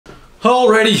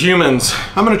Alrighty humans,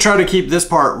 I'm going to try to keep this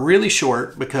part really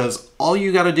short because all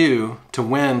you got to do to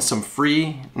win some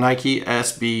free Nike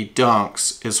SB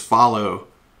Dunks is follow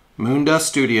Moondust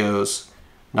Studios,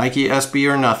 Nike SB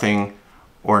or Nothing,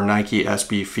 or Nike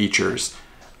SB Features.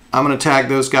 I'm going to tag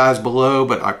those guys below,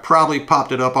 but I probably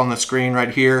popped it up on the screen right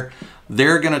here.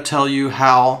 They're going to tell you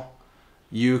how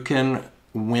you can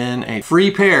win a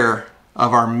free pair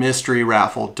of our mystery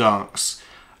raffle Dunks.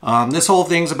 This whole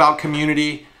thing's about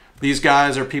community. These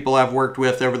guys are people I've worked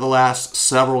with over the last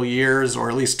several years,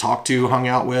 or at least talked to, hung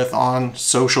out with on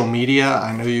social media.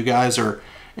 I know you guys are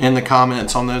in the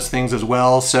comments on those things as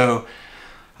well. So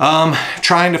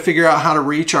trying to figure out how to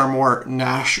reach our more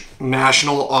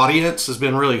national audience has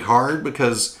been really hard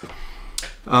because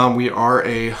we are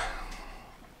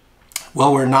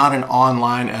we're not an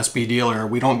online SB dealer.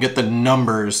 We don't get the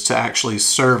numbers to actually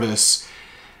service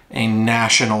a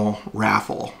national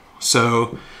raffle.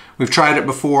 So we've tried it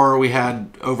before. We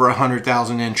had over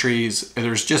 100,000 entries.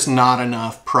 There's just not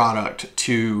enough product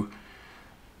to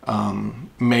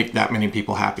make that many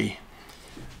people happy.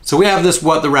 So we have this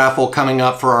What the Raffle coming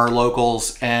up for our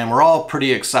locals, and we're all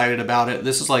pretty excited about it.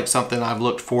 This is like something I've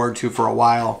looked forward to for a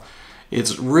while.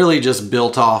 It's really just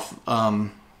built off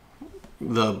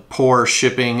the poor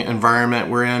shipping environment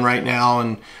we're in right now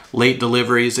and late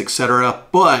deliveries, etc.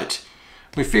 But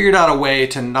we figured out a way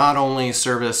to not only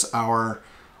service our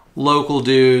local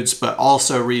dudes, but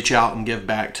also reach out and give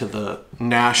back to the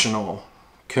national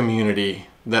community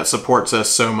that supports us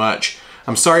so much.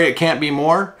 I'm sorry it can't be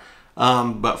more,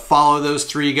 but follow those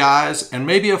three guys and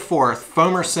maybe a fourth.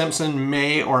 Foamer Simpson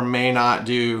may or may not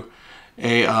do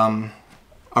a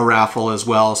raffle as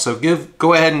well. So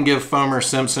go ahead and give Foamer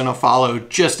Simpson a follow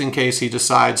just in case he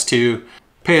decides to.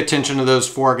 Pay attention to those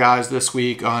four guys this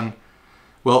week on,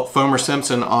 well, Foamer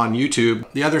Simpson on YouTube.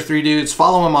 The other three dudes,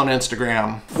 follow them on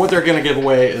Instagram. What they're gonna give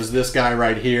away is this guy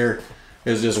right here.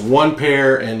 Is just one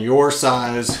pair in your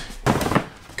size.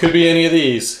 Could be any of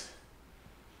these.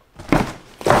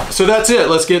 So that's it,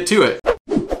 let's get to it.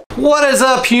 What is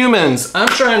up humans? I'm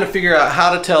trying to figure out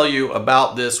how to tell you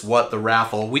about this What the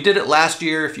Raffle. We did it last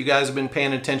year. If you guys have been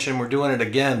paying attention, we're doing it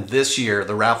again this year.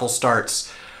 The raffle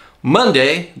starts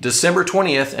Monday, December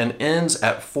 20th and ends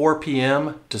at 4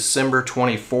 p.m. December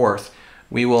 24th.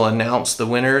 We will announce the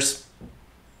winners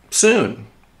soon.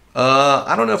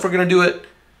 I don't know if we're gonna do it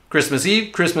Christmas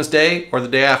Eve, Christmas Day, or the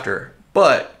day after,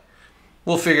 but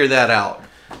we'll figure that out.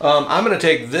 I'm gonna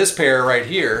take this pair right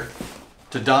here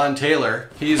to Don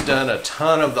Taylor. He's done a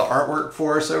ton of the artwork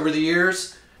for us over the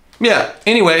years. Yeah,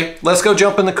 anyway, let's go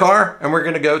jump in the car and we're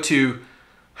gonna go to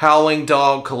Howling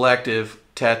Dog Collective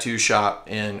Tattoo Shop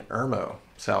in Irmo,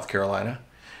 South Carolina.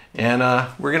 And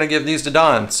we're gonna give these to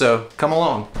Don, so come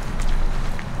along.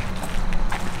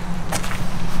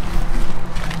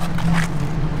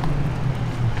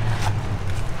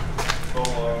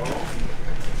 Hello.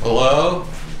 Hello?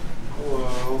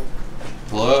 Hello.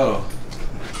 Hello.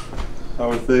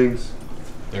 How are things?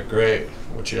 They're great.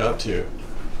 What you up to?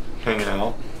 Hanging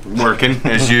out. Working,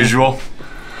 as usual.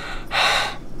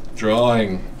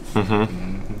 Drawing.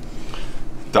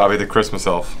 Dobby the Christmas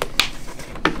elf.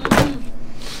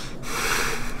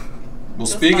 Well,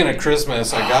 speaking of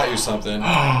Christmas, I got you something.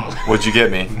 What'd you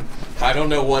get me? I don't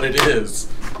know what it is,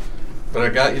 but I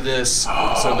got you this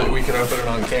so that we can open it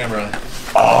on camera.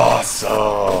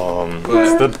 Awesome.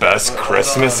 It's the best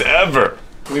Christmas ever.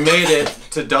 We made it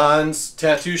to Don's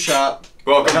tattoo shop.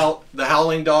 Welcome. The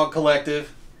Howling Dog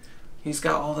Collective. He's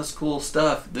got all this cool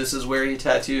stuff. This is where he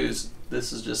tattoos.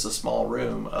 This is just a small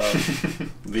room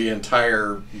of the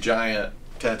entire giant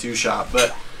tattoo shop.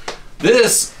 But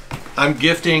this I'm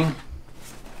gifting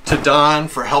to Don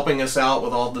for helping us out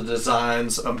with all the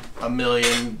designs a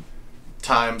million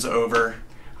times over.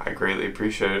 I greatly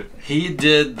appreciate it. He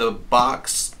did the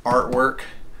box artwork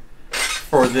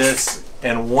for this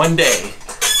in one day.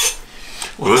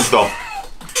 Well, this is a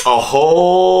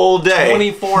whole day.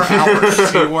 24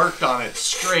 hours he worked on it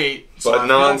straight. So But I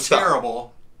feel non-stop.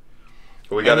 terrible.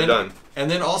 We got it done. And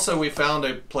then also we found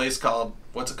a place called,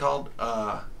 what's it called?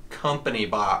 Company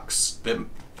Box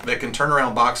that can turn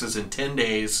around boxes in 10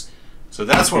 days. So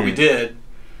that's what we did.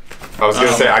 I was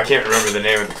gonna say I can't remember the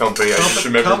name of the company. I just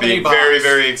remember being very,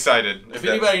 very excited. If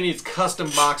anybody needs custom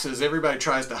boxes, everybody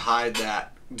tries to hide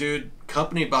that. Dude,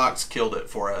 Company Box killed it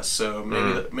for us. So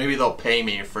maybe they'll pay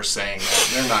me for saying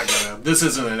that. They're not gonna. This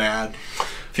isn't an ad.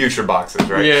 Future boxes,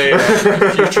 right?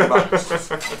 Yeah. Future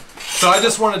boxes. So I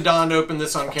just wanted Don to open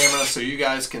this on camera so you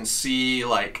guys can see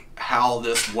like how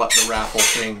this What the Raffle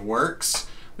thing works.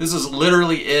 This is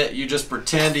literally it. You just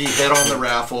pretend he hit on the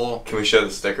raffle. Can we show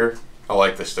the sticker? I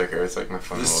like the sticker. It's like my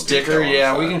fun the little sticker.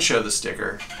 Yeah, we side. can show the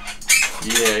sticker.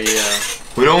 Yeah.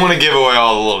 We don't want to give away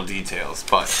all the little details,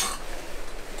 but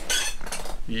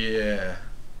yeah.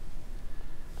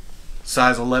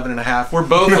 Size 11.5. We're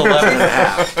both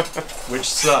 11.5, which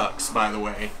sucks, by the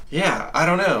way. Yeah, I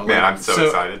don't know. Man, I'm so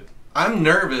excited. I'm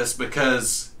nervous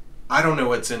because I don't know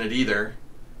what's in it either.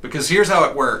 Because here's how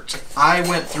it worked. I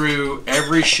went through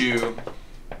every shoe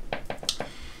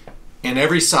in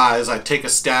every size. I take a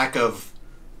stack of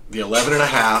the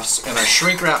 11.5s and I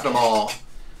shrink wrapped them all,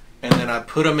 and then I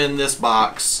put them in this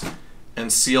box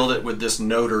and sealed it with this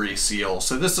notary seal.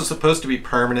 So this is supposed to be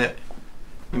permanent.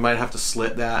 You might have to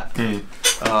slit that.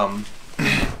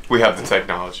 We have the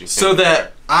technology. So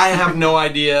that I have no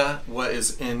idea what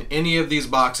is in any of these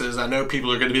boxes. I know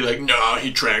people are going to be like, no,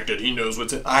 he tracked it. He knows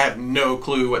what's in. I have no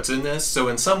clue what's in this. So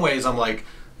in some ways, I'm like,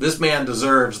 this man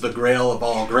deserves the grail of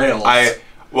all grails.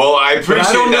 Well, I appreciate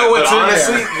I don't know what's but in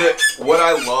honestly, what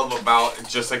I love about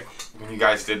just like when you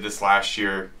guys did this last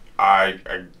year,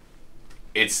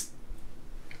 it's,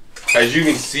 as you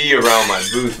can see around my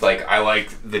booth, like I like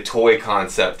the toy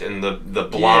concept and the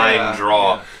blind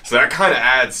draw. Yeah. So that kind of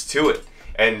adds to it.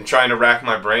 And trying to rack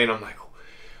my brain, I'm like,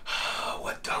 oh,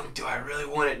 what dunk do I really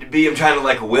want it to be? I'm trying to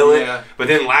like will it. But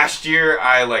then last year,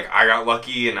 I got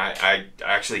lucky and I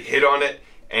actually hit on it,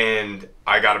 and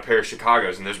I got a pair of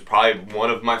Chicago's, and there's probably one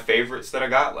of my favorites that I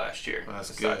got last year. Well,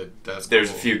 that's good.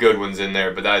 There's a few good ones in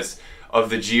there, but that's, of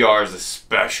the GRs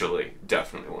especially,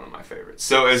 definitely one of my favorites.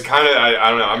 So it's kind of,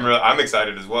 I don't know, I'm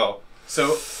excited as well.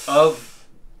 So of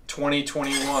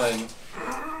 2021,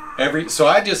 so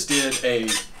I just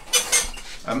did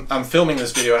I'm filming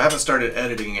this video. I haven't started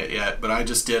editing it yet, but I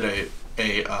just did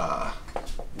a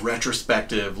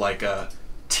retrospective, like a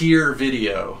tier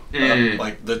video,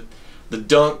 like the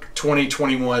Dunk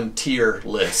 2021 tier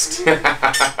list. And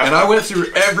I went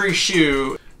through every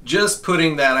shoe, just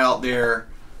putting that out there,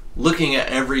 looking at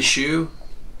every shoe.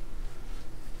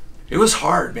 It was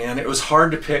hard, man. It was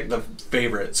hard to pick the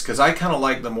favorites because I kind of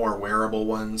like the more wearable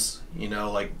ones, you know,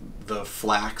 like the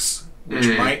Flax, which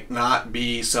might not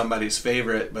be somebody's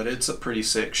favorite, but it's a pretty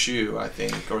sick shoe, I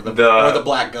think, or the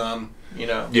Black Gum, you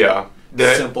know. Yeah.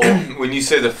 Simple. When you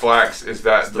say the Flax, is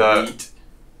that the wheat?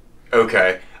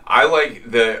 Okay. I like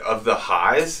of the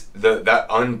highs, that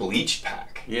unbleached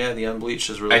pack. Yeah, the unbleached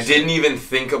is really I didn't even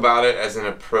think about it as an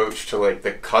approach to like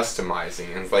the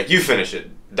customizing. And it's like, you finish it.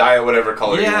 Dye it whatever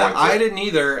color you want to. I didn't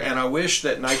either, and I wish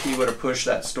that Nike would have pushed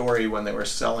that story when they were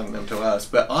selling them to us.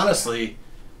 But honestly,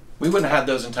 we wouldn't have had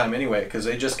those in time anyway, because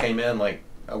they just came in like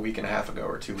a week and a half ago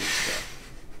or 2 weeks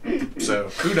ago. So,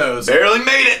 who knows? Barely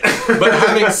made it! But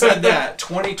having said that,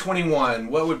 2021,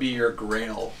 what would be your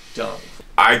grail dunk?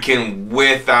 I can,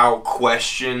 without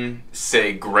question,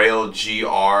 say Grail GR.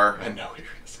 I know what you're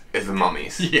going to say. Is the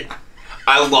Mummies. Yeah.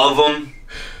 I love them,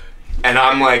 and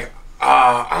I'm like,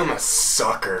 I'm a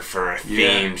sucker for a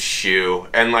themed shoe.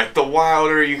 And like, the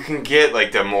wilder you can get,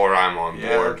 like, the more I'm on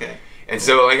board. Okay. And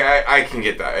so, like, I can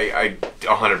get that. I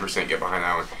 100% get behind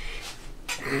that one.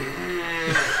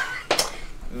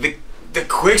 The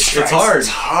quick strike's hard.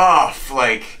 Tough.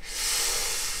 Like,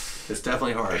 it's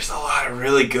definitely hard. There's a lot of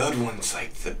really good ones.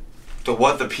 Like the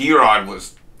P-Rod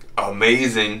was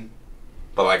amazing,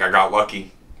 but like I got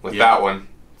lucky with that one.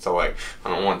 So like, I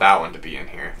don't want that one to be in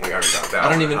here. We already got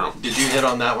that. Did you hit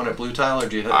on that one at Blue Tile, or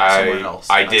did you hit it somewhere else?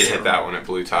 I did hit that one at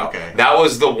Blue Tile. Okay. That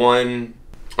was the one.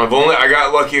 I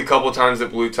got lucky a couple times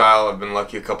at Blue Tile. I've been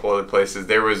lucky a couple other places.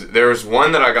 There was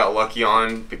one that I got lucky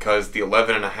on because the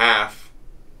 11.5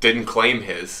 didn't claim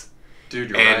his.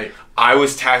 Dude, you're right. I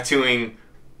was tattooing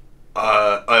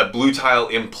a Blue Tile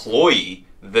employee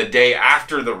the day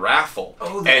after the raffle.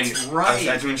 Oh, that's right. I was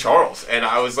tattooing Charles, and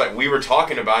I was like, we were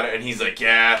talking about it, and he's like,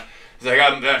 yeah. He's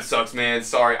like, that sucks, man.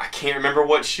 Sorry. I can't remember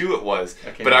what shoe it was,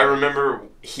 but I remember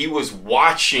he was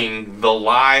watching the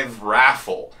live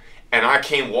raffle, and I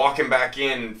came walking back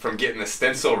in from getting the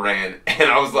stencil ran,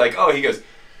 and I was like, oh, he goes,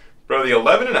 bro, the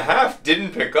 11.5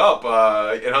 didn't pick up.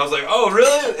 And I was like, oh,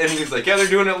 really? And he's like, yeah, they're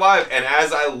doing it live. And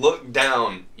as I looked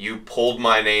down, you pulled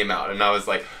my name out. And I was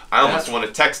like, I almost want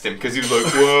to text him because he was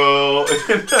like, well.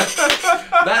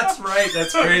 That's right.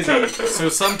 That's crazy. So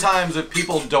sometimes if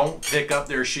people don't pick up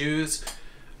their shoes,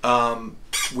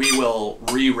 we will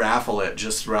re-raffle it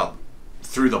just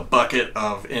through the bucket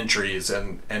of entries.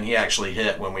 And he actually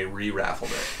hit when we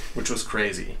re-raffled it, which was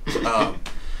crazy.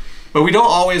 But we don't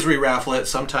always re-raffle it.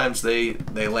 Sometimes they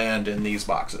land in these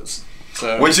boxes.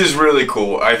 So, which is really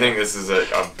cool. I think this is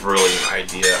a brilliant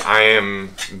idea. I am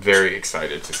very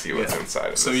excited to see what's inside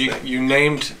of this thing. So you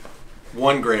named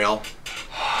one grail.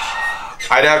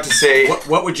 I'd have to say...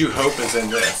 What would you hope is in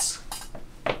this?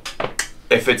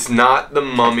 if it's not the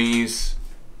mummies,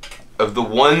 of the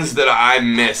ones that I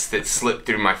missed that slipped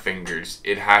through my fingers,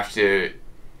 it'd have to...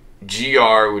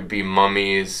 GR would be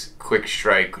mummies, Quick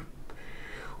Strike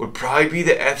would probably be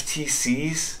the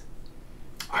FTCs.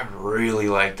 I really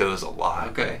like those a lot.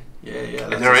 Okay. Yeah.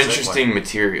 And they're interesting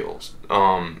materials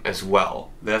as well.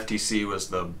 The FTC was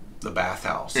the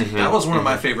bathhouse. Mm-hmm. That was one of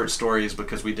my favorite stories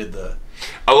because we did the...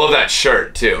 I love that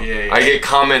shirt too. Yeah. I get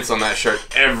comments on that shirt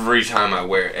every time I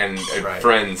wear it, and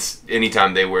friends,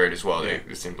 anytime they wear it as well, they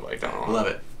seem to like that a lot. Love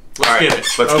it. Let's get it.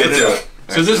 Let's get to it.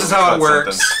 So this is how it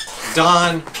works.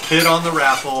 Don hit on the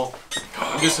raffle.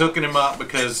 I'm just hooking him up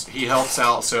because he helps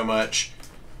out so much.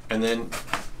 And then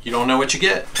you don't know what you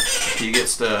get. He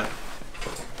gets to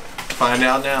find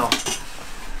out now.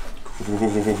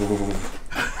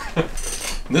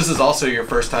 This is also your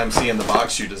first time seeing the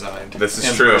box you designed. This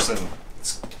is true. Person.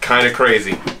 It's kind of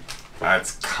crazy.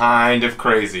 That's kind of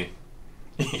crazy.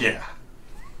 Yeah.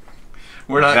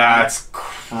 That's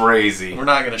crazy. We're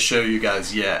not going to show you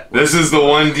guys yet. This is the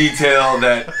one detail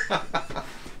that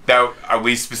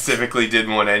we specifically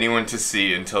didn't want anyone to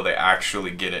see until they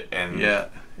actually get it. And yeah,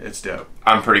 it's dope.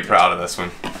 I'm pretty proud of this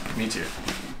one. Me too.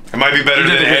 It might be better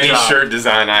than any shirt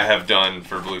design I have done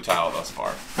for Blue Tile thus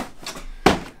far.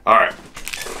 All right.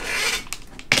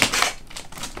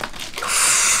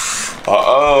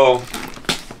 Uh-oh.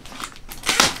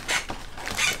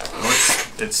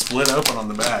 It's split open on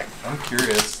the back. I'm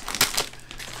curious.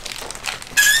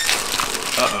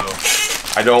 Uh-oh.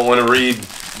 I don't want to read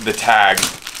the tag. I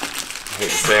hate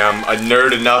to say I'm a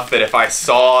nerd enough that if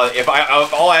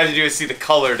all I have to do is see the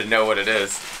color to know what it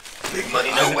is. Big money,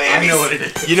 no whammies. I know what it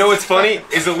is. You know what's funny?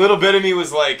 Is a little bit of me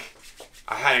was like,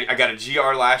 I got a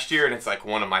GR last year and it's like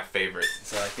one of my favorites.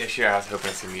 So like this year I was hoping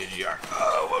it's gonna be a GR.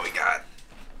 Oh, what we got?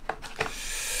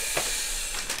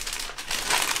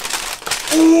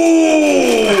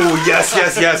 Ooh, yes.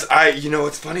 You know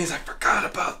what's funny is I forgot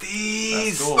about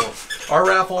these. That's cool. Our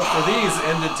raffle for these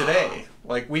ended today.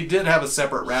 Like we did have a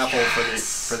separate raffle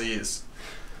for these.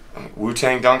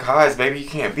 Wu-Tang Dunk Highs, baby, you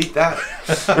can't beat that.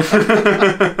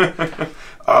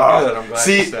 Good, I'm glad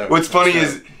see, what's funny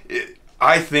is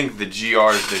I think the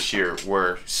GRs this year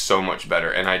were so much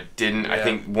better, and I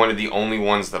think one of the only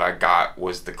ones that I got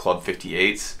was the Club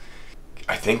 58s.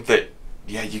 I think that.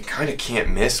 Yeah, you kind of can't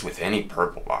miss with any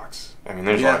purple box. I mean,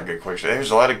 there's a lot of good quick.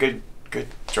 There's a lot of good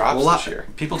drops this year.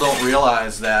 People don't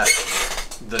realize that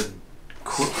the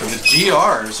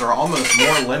GRs are almost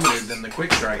more limited than the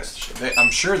quick strikes.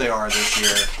 I'm sure they are this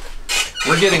year.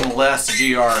 We're getting less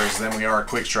GRs than we are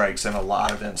quick strikes in a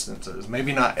lot of instances.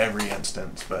 Maybe not every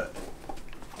instance, but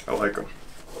I like them.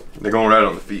 They're going right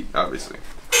on the feet, obviously.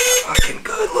 Fucking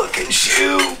good looking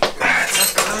shoe.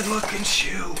 That's a good looking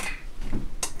shoe.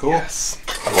 Cool. Yes.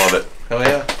 I love it. Hell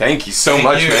yeah. Thank you so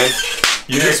much, man.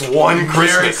 You just won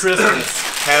Christmas. Merry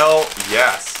Christmas. Hell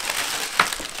yes.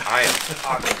 I am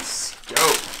fucking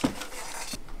stoked.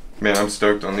 Man, I'm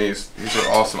stoked on these. These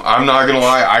are awesome. I'm not gonna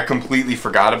lie, I completely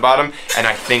forgot about them, and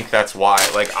I think that's why.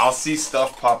 Like, I'll see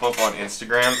stuff pop up on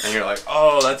Instagram, and you're like,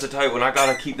 oh, that's a tight one. I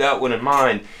gotta keep that one in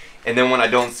mind. And then when I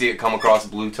don't see it come across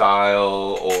Blue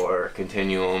Tile or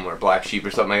Continuum or Black Sheep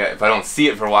or something like that, if I don't see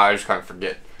it for a while, I just kind of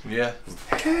forget. Yeah.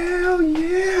 Hell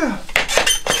yeah.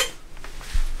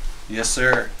 Yes,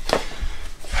 sir.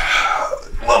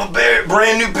 Love a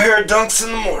brand new pair of Dunks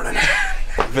in the morning.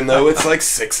 Even though it's like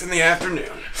 6 in the afternoon.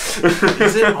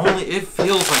 Is it only? It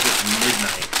feels like it's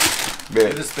midnight. Man,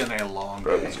 it has been a long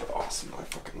bro, day. these are awesome. I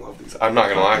fucking love these. I'm not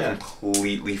gonna lie, I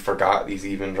completely forgot these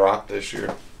even dropped this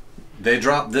year. They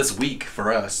dropped this week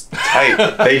for us.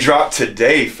 Tight. They dropped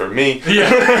today for me.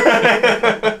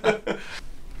 Yeah.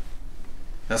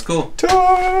 That's cool.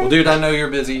 Well, dude, I know you're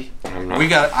busy. I'm not.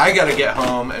 I gotta get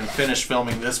home and finish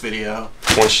filming this video.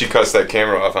 Once she cuts that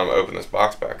camera off, I'm gonna open this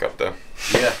box back up though.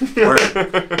 Yeah.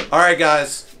 Word. All right,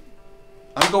 guys.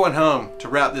 I'm going home to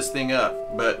wrap this thing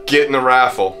up, but get in the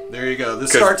raffle. There you go.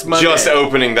 This starts Monday. Just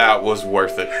opening that was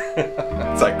worth it.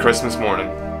 It's like Christmas morning.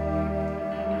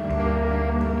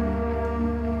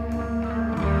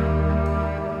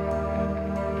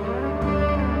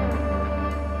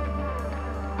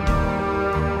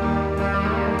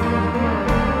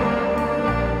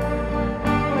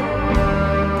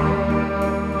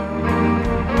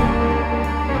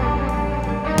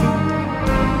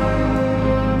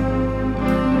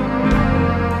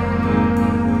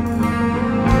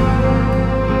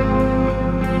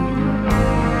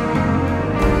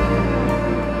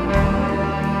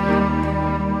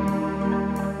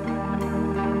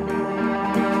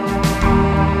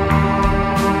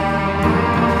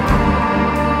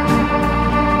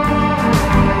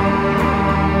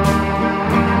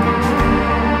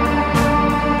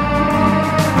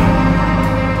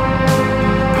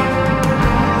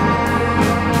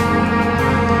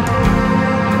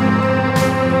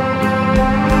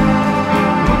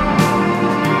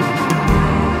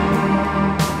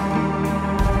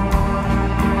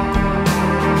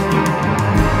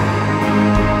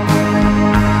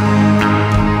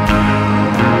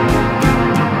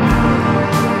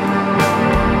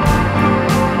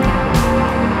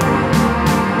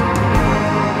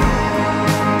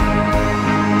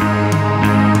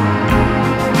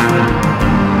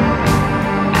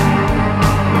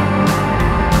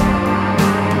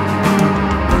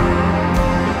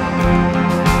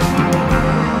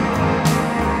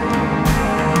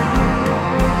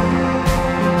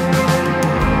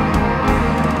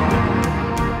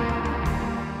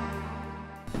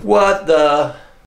 What the?